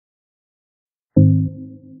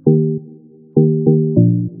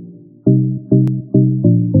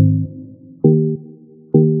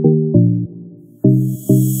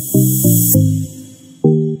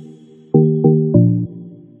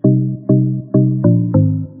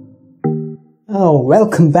Hello,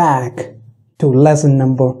 welcome back to lesson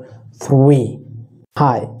number 3.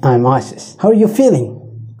 Hi, I'm Ashish. How are you feeling?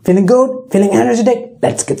 Feeling good? Feeling energetic?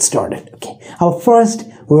 Let's get started. Okay. Our first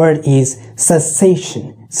word is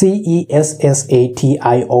cessation. C-E-S-S-A-T-I-O-N.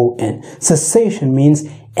 Cessation means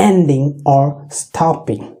ending or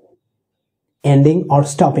stopping. Ending or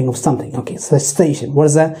stopping of something. Okay, cessation. What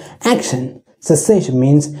is the action? Cessation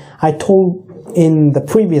means, I told in the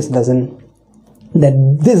previous lesson that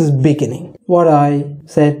this is beginning. What I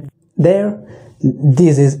said there,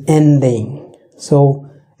 this is ending. So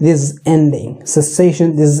this is ending.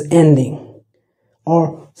 Cessation, this is ending.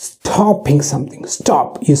 Or stopping something.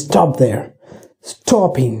 Stop. You stop there.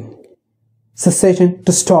 Stopping. Cessation,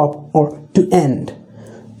 to stop or to end.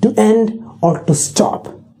 To end or to stop.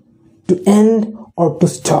 To end or to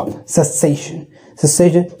stop. Cessation.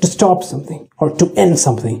 Cessation, to stop something or to end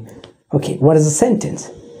something. Okay, what is the sentence?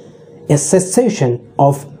 A cessation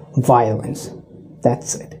of violence.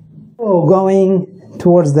 That's it. Oh, going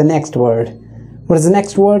towards the next word. What is the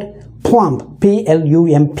next word? Plump.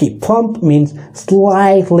 P-L-U-M-P. Plump means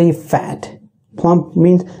slightly fat. Plump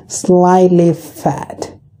means slightly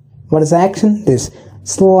fat. What is the action? This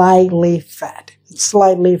slightly fat.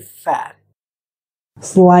 Slightly fat.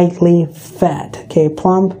 Slightly fat. Okay,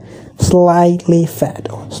 plump, slightly fat.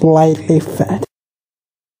 Slightly fat.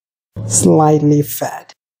 Slightly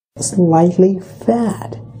fat. Slightly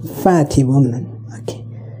fat. Fatty woman. Okay.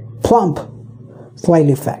 Plump,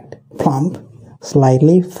 slightly fat. Plump,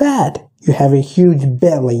 slightly fat. You have a huge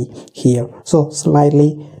belly here, so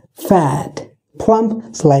slightly fat.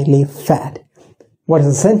 Plump, slightly fat. What is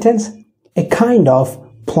the sentence? A kind of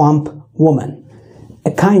plump woman.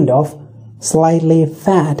 A kind of slightly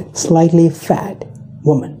fat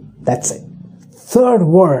woman. That's it. Third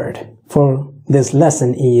word for this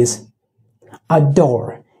lesson is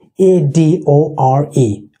adore.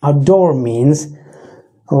 A-D-O-R-E. Adore means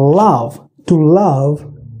love, to love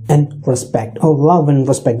and respect. Oh, love and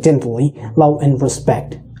respect, gently. Love and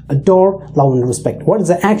respect. Adore, love and respect. What is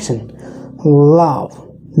the action? Love.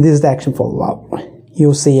 This is the action for love.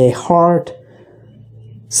 You see a heart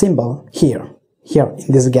symbol here. Here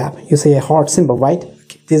in this gap. You see a heart symbol, right?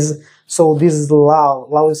 This is love.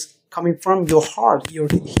 Love is coming from your heart.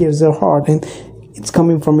 Here's your heart and it's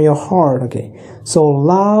coming from your heart. Okay, so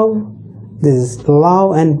love, this is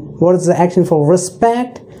love. And what is the action for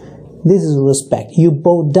respect? This is respect. You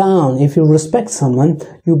bow down. If you respect someone,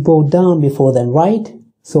 you bow down before them, right?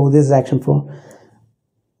 So this is action for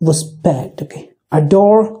respect. Okay,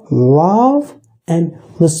 adore, love and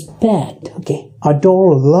respect. Okay,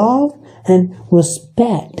 adore, love and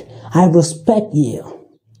respect. I respect you.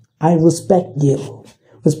 I respect you.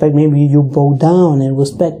 Respect, maybe you bow down and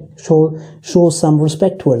respect, show some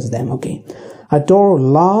respect towards them. Okay, adore,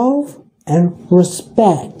 love and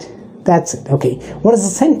respect. That's it. Okay, what is the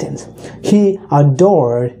sentence? He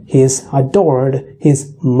adored his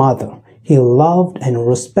mother. He loved and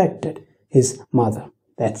respected his mother.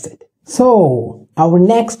 That's it. So our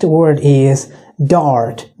next word is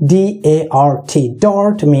dart. D-A-R-T.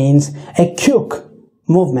 Dart means a quick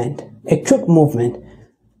movement. A quick movement.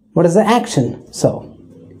 What is the action? So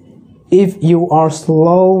if you are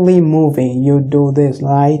slowly moving, you do this,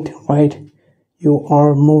 right? You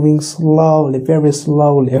are moving slowly, very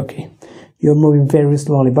slowly. Okay, you're moving very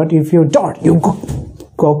slowly. But if you dart, you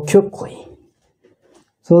go quickly.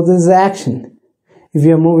 So this is the action. If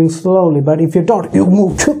you're moving slowly, but if you dart, you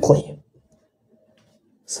move quickly.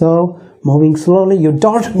 So moving slowly, you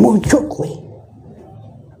dart, move quickly.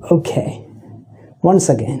 Okay, once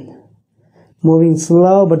again. Moving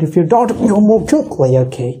slow, but if you dart, you move quickly.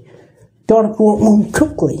 Okay. Dart, move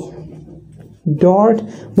quickly. Dart,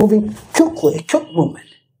 moving quickly. A quick movement.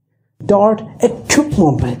 Dart, a quick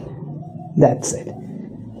movement. That's it.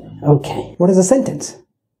 Okay. What is the sentence?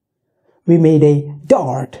 We made a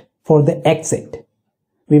dart for the exit.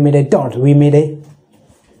 We made a dart. We made a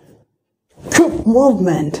quick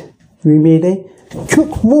movement. We made a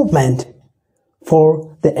quick movement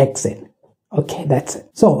for the exit. Okay, that's it.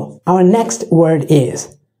 So, our next word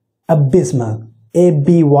is abysmal.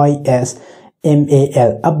 A-B-Y-S-M-A-L.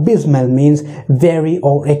 Abysmal means very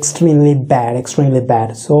or extremely bad. Extremely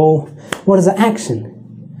bad. So, what is the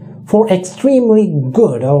action? For extremely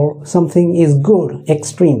good or something is good,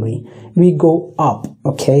 extremely, we go up.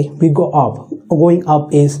 Okay, we go up. Going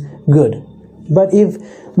up is good. But if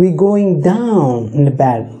we going down in the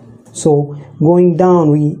bad, so going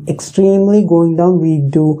down, we extremely going down, we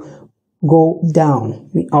do go down.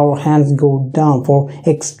 Our hands go down for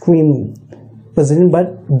extreme position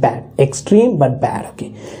but bad. Extreme but bad.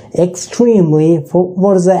 Okay, extremely for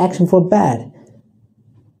what is the action for bad?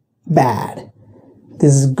 Bad.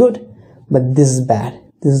 This is good. but this is bad.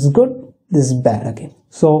 This is good, this is bad. Okay,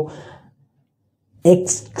 so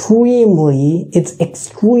extremely, it's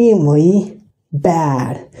extremely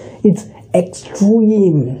bad. It's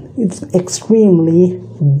extreme, it's extremely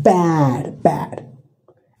bad, bad.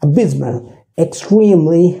 Abysmal,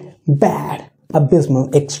 extremely bad. Abysmal,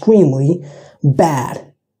 extremely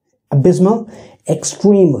bad. Abysmal,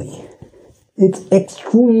 extremely. It's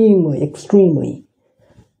extremely, extremely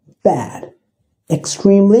bad.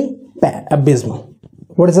 Extremely bad. Abysmal.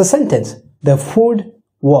 What is the sentence? The food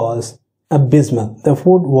was abysmal. The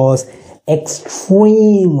food was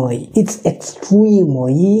extremely. It's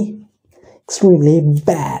extremely, extremely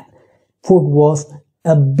bad. Food was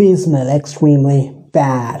abysmal. Extremely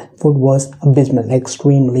bad. Food was abysmal.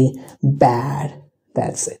 Extremely bad.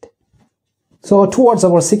 That's it. So towards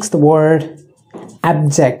our sixth word,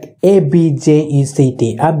 abject.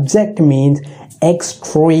 ABJECT. Abject means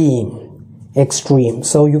extreme. Extreme.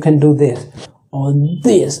 So you can do this or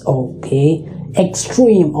this. Okay,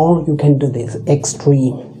 extreme, or you can do this.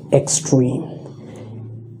 Extreme. Extreme.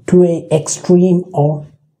 To a extreme, or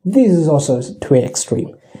this is also to a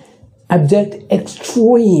extreme. Abject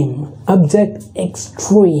extreme. Abject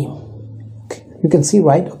extreme. You can see,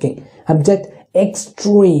 right? Okay. Abject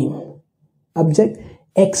extreme. Abject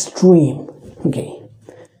extreme. Okay.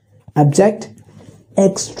 Abject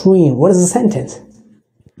extreme. What is the sentence?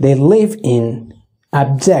 They live in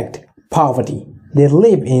abject poverty. They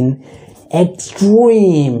live in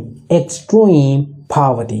extreme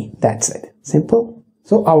poverty. That's it. Simple.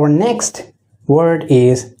 So our next word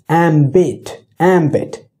is ambit.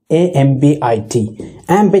 Ambit. AMBIT.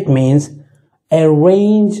 Ambit means a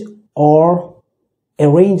range or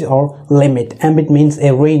limit. Ambit means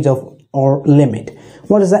a range of or limit.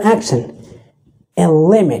 What is the action? A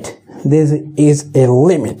limit. This is a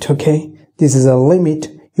limit. Okay, this is a limit.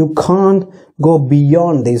 You can't go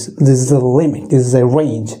beyond this. This is a limit. This is a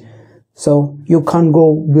range. So you can't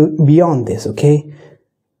go beyond this. Okay,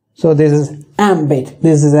 so this is ambit.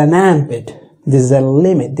 This is an ambit. This is a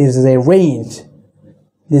limit. This is a range.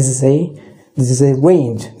 This is a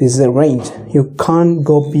range. This is a range. You can't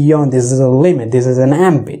go beyond. This is a limit. This is an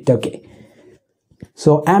ambit. Okay.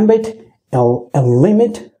 So ambit, a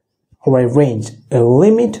limit or a range. A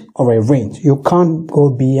limit or a range. You can't go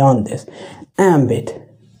beyond this. Ambit.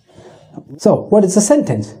 So what is the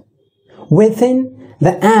sentence? Within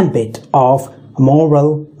the ambit of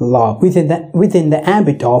moral law. Within the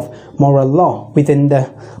ambit of moral law. Within the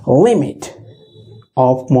limit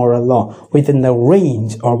of moral law, within the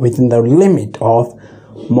range or within the limit of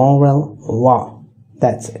moral law.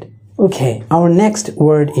 That's it. Okay, our next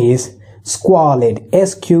word is squalid.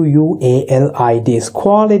 SQUALID.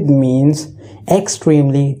 Squalid means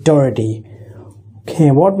extremely dirty.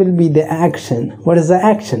 Okay, what will be the action? What is the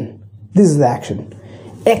action? This is the action.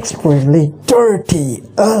 Extremely dirty.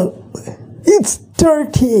 Oh, it's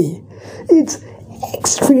dirty. It's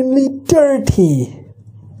extremely dirty.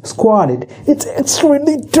 Squalid. It's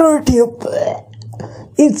extremely dirty.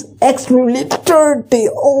 It's extremely dirty.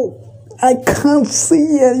 Oh, I can't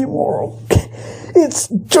see anymore. Okay. It's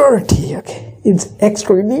dirty. Okay. It's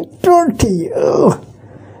extremely dirty. Oh,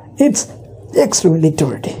 it's extremely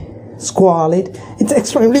dirty. Squalid. It's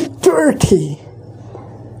extremely dirty.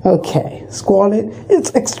 Okay. Squalid.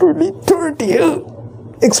 It's extremely dirty.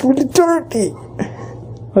 Oh, extremely dirty.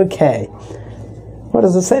 Okay. What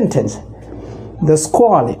is the sentence? The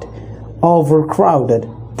squalid, overcrowded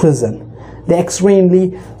prison. The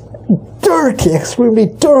extremely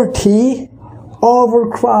dirty,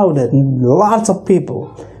 overcrowded, lots of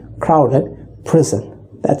people, crowded prison.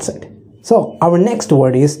 That's it. So our next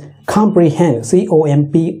word is comprehend.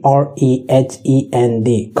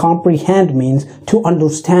 COMPREHEND. Comprehend means to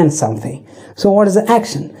understand something. So what is the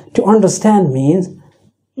action? To understand means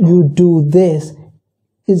you do this.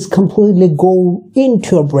 It's completely go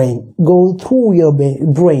into your brain, go through your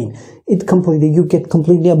brain. You get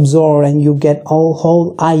completely absorbed and you get a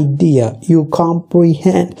whole idea. You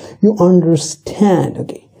comprehend, you understand.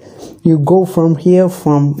 Okay, you go from here,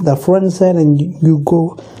 from the front side, and you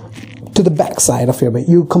go to the back side of your brain.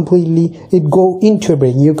 It go into your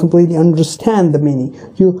brain. You completely understand the meaning.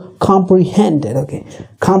 You comprehend it. Okay,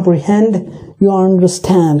 comprehend, you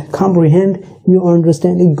understand. Comprehend, you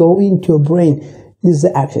understand. It go into your brain. This is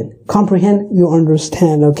the action. Comprehend, you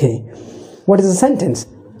understand. Okay. What is the sentence?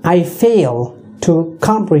 I fail to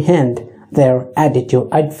comprehend their attitude.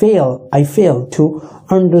 I fail to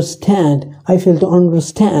understand. I fail to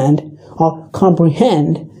understand or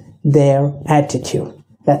comprehend their attitude.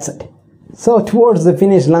 That's it. So towards the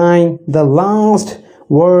finish line, the last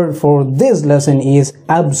word for this lesson is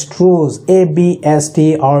abstruse. A-B-S-T-R-U-S-E.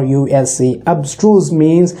 Abstruse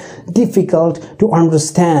means difficult to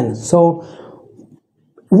understand. So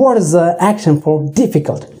what is the action for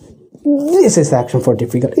difficult? This is action for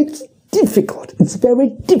difficult. It's difficult. It's very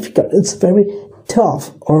difficult. It's very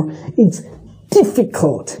tough, or it's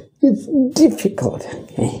difficult. It's difficult.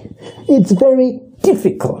 Okay. It's very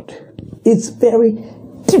difficult. It's very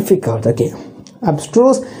difficult. Okay.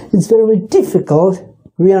 Abstruse. It's very difficult.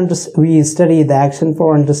 We study the action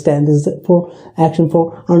for understand. Is for action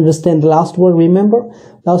for understand. The last word. Remember,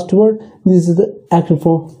 last word. This is the action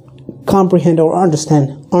for comprehend or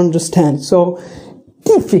understand. Understand. So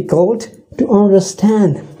difficult to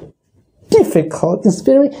understand. Difficult. It's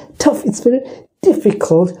very tough. It's very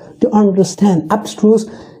difficult to understand. Abstruse.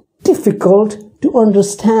 Difficult to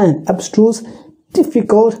understand. Abstruse.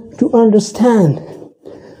 Difficult to understand.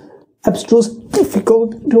 Abstruse.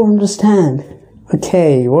 Difficult to understand.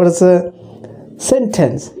 Okay, what is the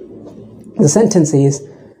sentence? The sentence is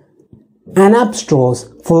an abstruse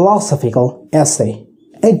philosophical essay.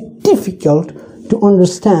 A difficult to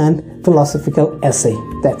understand philosophical essay.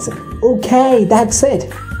 That's it. Okay, that's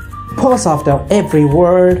it. Pause after every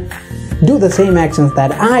word. Do the same actions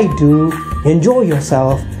that I do. Enjoy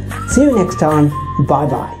yourself. See you next time. Bye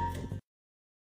bye.